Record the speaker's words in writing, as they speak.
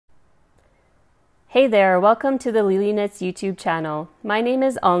Hey there, welcome to the Leelee Knits YouTube channel. My name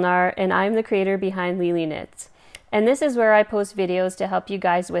is Alnar and I'm the creator behind Leelee Knits. And this is where I post videos to help you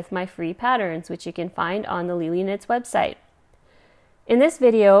guys with my free patterns, which you can find on the Leelee Knits website. In this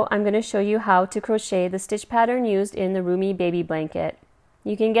video, I'm going to show you how to crochet the stitch pattern used in the Rumi baby blanket.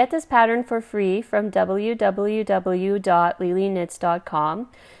 You can get this pattern for free from www.leeleeknits.com,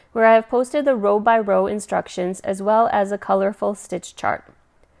 where I have posted the row by row instructions as well as a colorful stitch chart.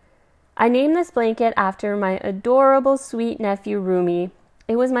 I named this blanket after my adorable sweet nephew Rumi.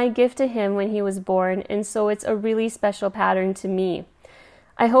 It was my gift to him when he was born, and so it's a really special pattern to me.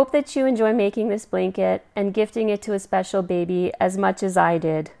 I hope that you enjoy making this blanket and gifting it to a special baby as much as I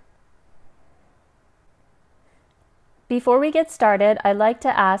did. Before we get started, I'd like to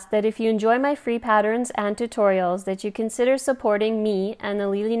ask that if you enjoy my free patterns and tutorials, that you consider supporting me and the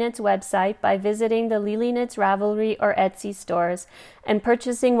Leelee Knits website by visiting the Leelee Knits Ravelry or Etsy stores and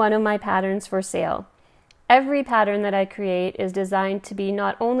purchasing one of my patterns for sale. Every pattern that I create is designed to be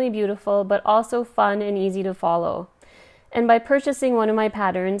not only beautiful, but also fun and easy to follow. And by purchasing one of my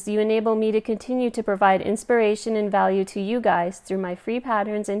patterns, you enable me to continue to provide inspiration and value to you guys through my free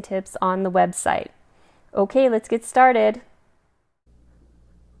patterns and tips on the website. Okay, let's get started.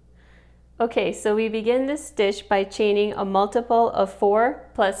 Okay, so we begin this stitch by chaining a multiple of 4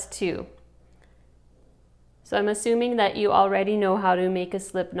 plus 2. So I'm assuming that you already know how to make a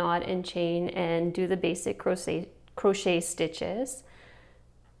slip knot and chain and do the basic crochet stitches.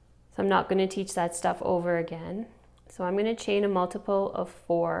 So I'm not going to teach that stuff over again. So I'm going to chain a multiple of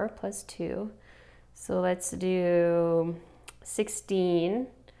 4 plus 2. So let's do 16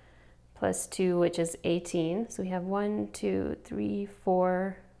 plus 2, which is 18. So we have 1, 2, 3,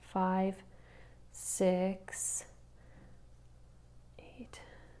 4, 5, 6, 8, 13.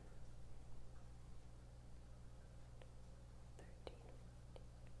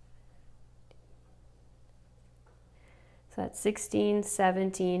 So that's 16,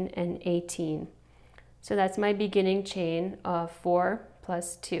 17, and 18. So that's my beginning chain of 4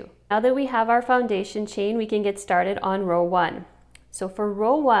 plus 2. Now that we have our foundation chain, we can get started on row 1. So for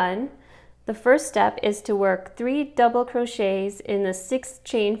row 1, the first step is to work 3 double crochets in the 6th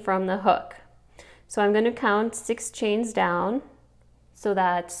chain from the hook. So I'm going to count 6 chains down. So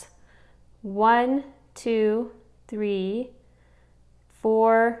that's 1, 2, 3,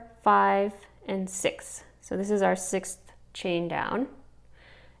 4, 5, and 6. So this is our 6th chain down.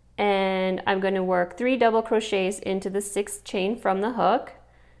 And I'm going to work 3 double crochets into the 6th chain from the hook.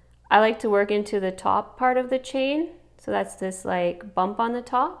 I like to work into the top part of the chain. So that's this like bump on the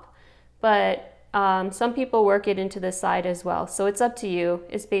top. But some people work it into the side as well. So it's up to you.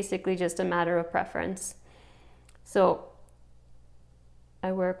 It's basically just a matter of preference. So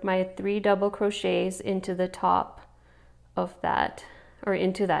I work my 3 double crochets into the top of that, or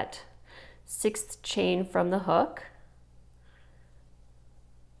into that 6th chain from the hook.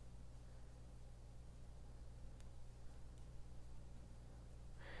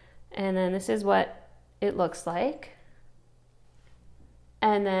 And then this is what it looks like.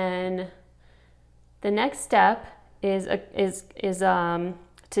 And then the next step is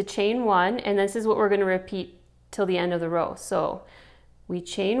to chain 1, and this is what we're going to repeat till the end of the row. So we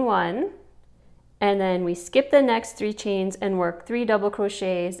chain 1, and then we skip the next 3 chains and work 3 double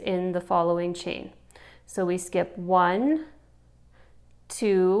crochets in the following chain. So we skip 1,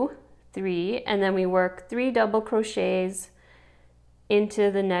 2, 3, and then we work 3 double crochets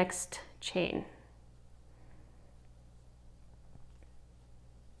into the next chain.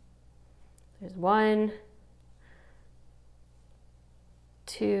 There's 1,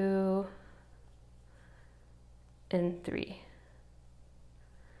 2, and 3.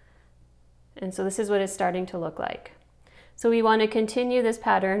 And so this is what it's starting to look like. So we want to continue this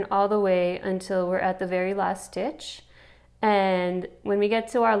pattern all the way until we're at the very last stitch. And when we get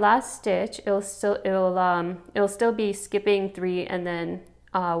to our last stitch, it'll still be skipping 3 and then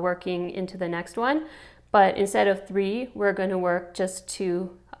working into the next one. But instead of 3, we're going to work just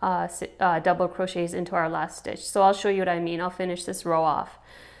 2 double crochets into our last stitch. So I'll show you what I mean. I'll finish this row off.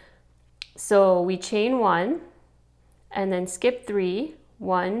 So we chain 1 and then skip 3,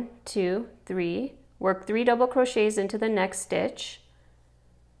 1, 2, 3, work 3 double crochets into the next stitch.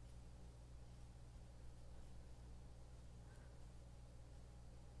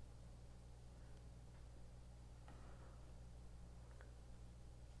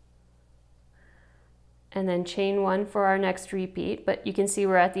 And then chain 1 for our next repeat, but you can see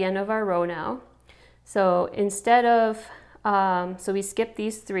we're at the end of our row now. So instead of, so we skip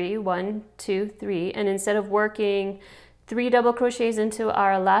these 3, 1, 2, 3, and instead of working 3 double crochets into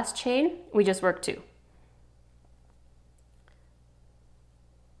our last chain, we just work 2.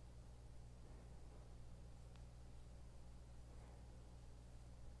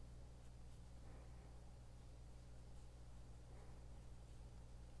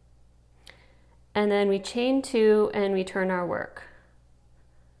 and then we chain 2 and we turn our work.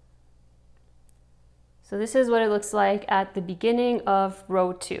 So this is what it looks like at the beginning of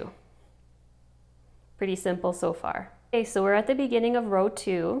row 2. Pretty simple so far. Okay, so we're at the beginning of row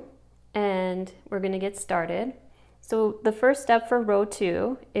 2 and we're going to get started. So the first step for row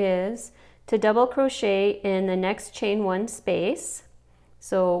 2 is to double crochet in the next chain 1 space.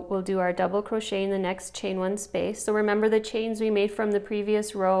 So we'll do our double crochet in the next chain 1 space. So remember the chains we made from the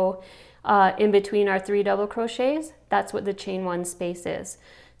previous row in between our 3 double crochets? That's what the chain 1 space is.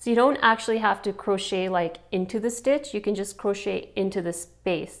 So you don't actually have to crochet like into the stitch, you can just crochet into the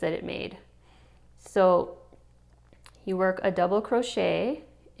space that it made. So you work a double crochet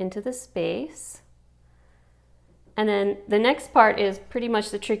into the space, and then the next part is pretty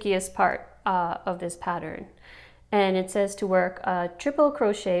much the trickiest part of this pattern. And it says to work a triple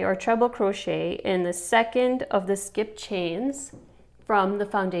crochet or treble crochet in the second of the skipped chains from the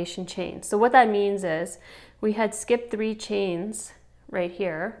foundation chain. So what that means is we had skipped 3 chains right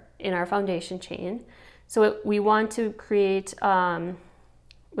here in our foundation chain. So we want to create, work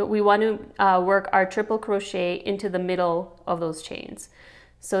our triple crochet into the middle of those chains.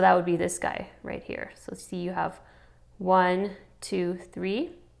 So that would be this guy right here. So see, you have 1, 2, 3.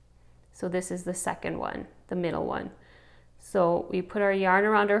 So this is the second one, the middle one. So we put our yarn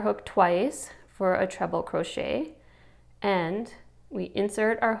around our hook twice for a treble crochet, and we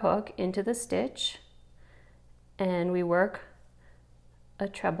insert our hook into the stitch and we work a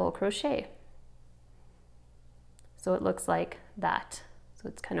treble crochet. So it looks like that. So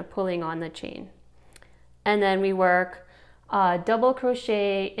it's kind of pulling on the chain. And then we work double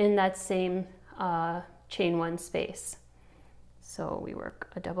crochet in that same chain 1 space. So we work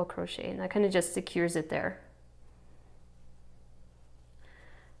a double crochet and that kind of just secures it there.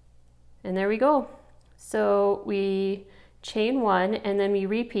 And there we go. So we chain 1 and then we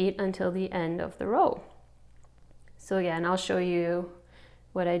repeat until the end of the row. So again, I'll show you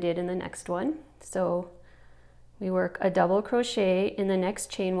what I did in the next one. So we work a double crochet in the next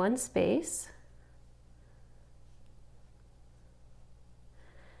chain 1 space,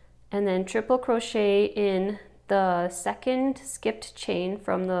 and then triple crochet in the second skipped chain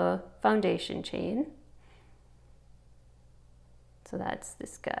from the foundation chain. So that's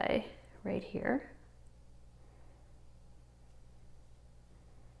this guy right here.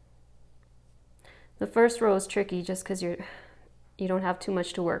 The first row is tricky just because you don't have too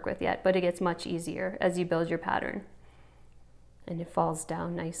much to work with yet, but it gets much easier as you build your pattern and it falls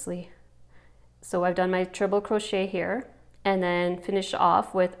down nicely. So I've done my triple crochet here and then finish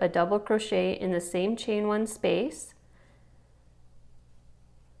off with a double crochet in the same chain 1 space,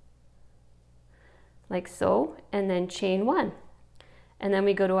 like so, and then chain 1. And then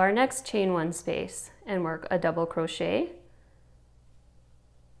we go to our next chain 1 space and work a double crochet,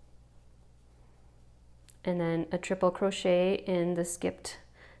 and then a triple crochet in the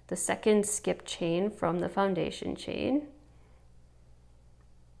second skipped chain from the foundation chain.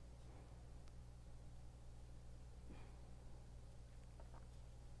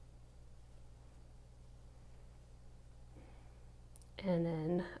 And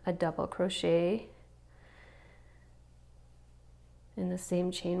then a double crochet in the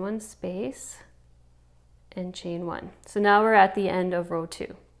same chain 1 space and chain 1. So now we're at the end of row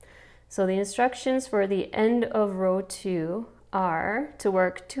 2. So the instructions for the end of row 2 are to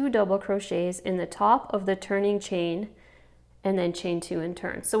work 2 double crochets in the top of the turning chain and then chain 2 and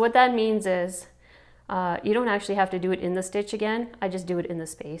turn. So what that means is you don't actually have to do it in the stitch again. I just do it in the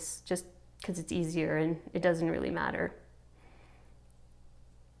space just because it's easier and it doesn't really matter.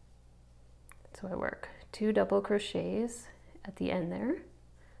 So I work 2 double crochets at the end there,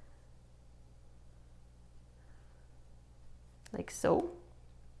 like so,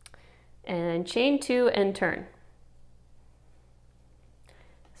 and chain 2 and turn.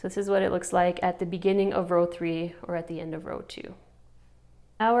 So this is what it looks like at the beginning of row 3 or at the end of row 2.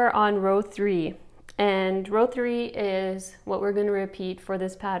 Now we're on row 3, and row 3 is what we're going to repeat for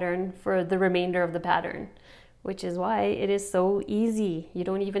this pattern for the remainder of the pattern, which is why it is so easy. You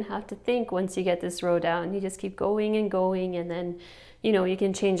don't even have to think once you get this row down. You just keep going, and then, you know, you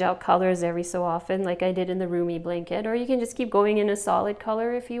can change out colors every so often like I did in the Rumi blanket, or you can just keep going in a solid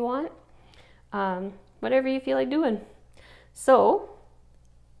color if you want. Whatever you feel like doing. So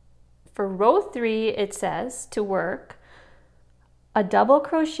for row 3, it says to work a double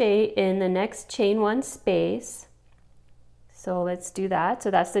crochet in the next chain 1 space. So let's do that. So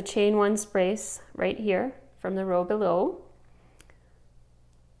that's the chain 1 space right here from the row below.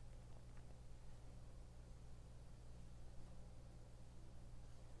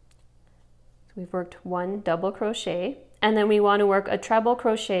 So we've worked 1 double crochet, And then we want to work a treble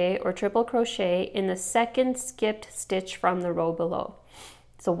crochet or triple crochet in the second skipped stitch from the row below.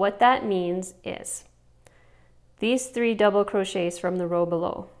 So what that means is these 3 double crochets from the row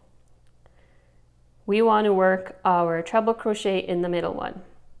below, we want to work our treble crochet in the middle one.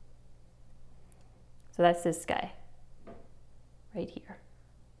 So that's this guy right here.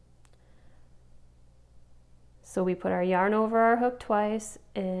 So we put our yarn over our hook twice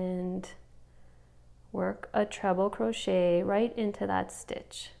and work a treble crochet right into that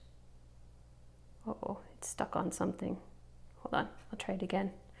stitch. Uh-oh, it's stuck on something. Hold on, I'll try it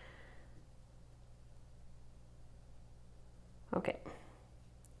again. Okay.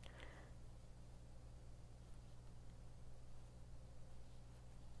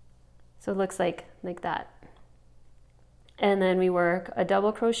 So it looks like that. And then we work a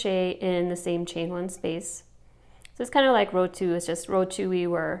double crochet in the same chain 1 space. So it's kind of like row 2, it's just row 2 we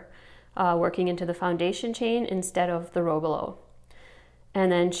were working into the foundation chain instead of the row below.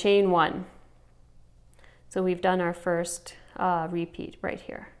 And then chain 1. So we've done our first repeat right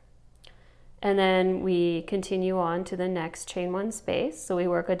here. And then we continue on to the next chain 1 space. So we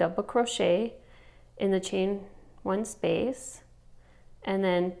work a double crochet in the chain 1 space, and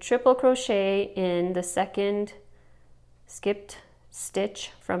then triple crochet in the second skipped stitch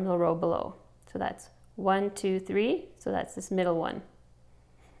from the row below. So that's 1, 2, 3. So that's this middle one.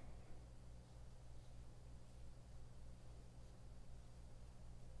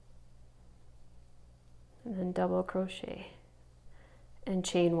 And then double crochet and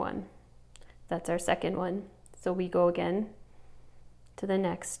chain 1. That's our second one. So we go again to the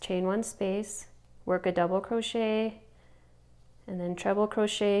next chain 1 space, work a double crochet, and then treble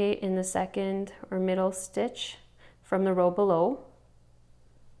crochet in the second or middle stitch from the row below,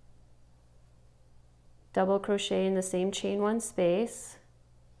 double crochet in the same chain 1 space,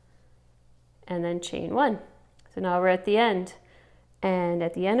 and then chain 1. So now we're at the end. And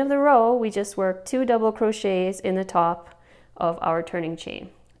at the end of the row, we just work 2 double crochets in the top of our turning chain,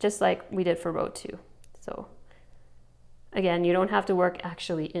 just like we did for row 2. So again, you don't have to work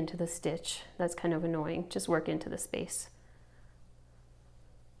actually into the stitch. That's kind of annoying. Just work into the space.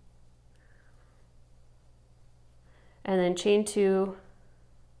 And then chain 2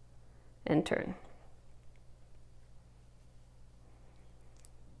 and turn.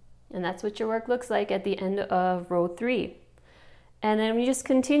 And that's what your work looks like at the end of row 3. And then we just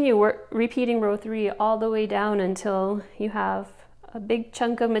continue repeating row 3 all the way down until you have a big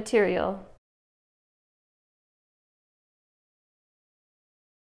chunk of material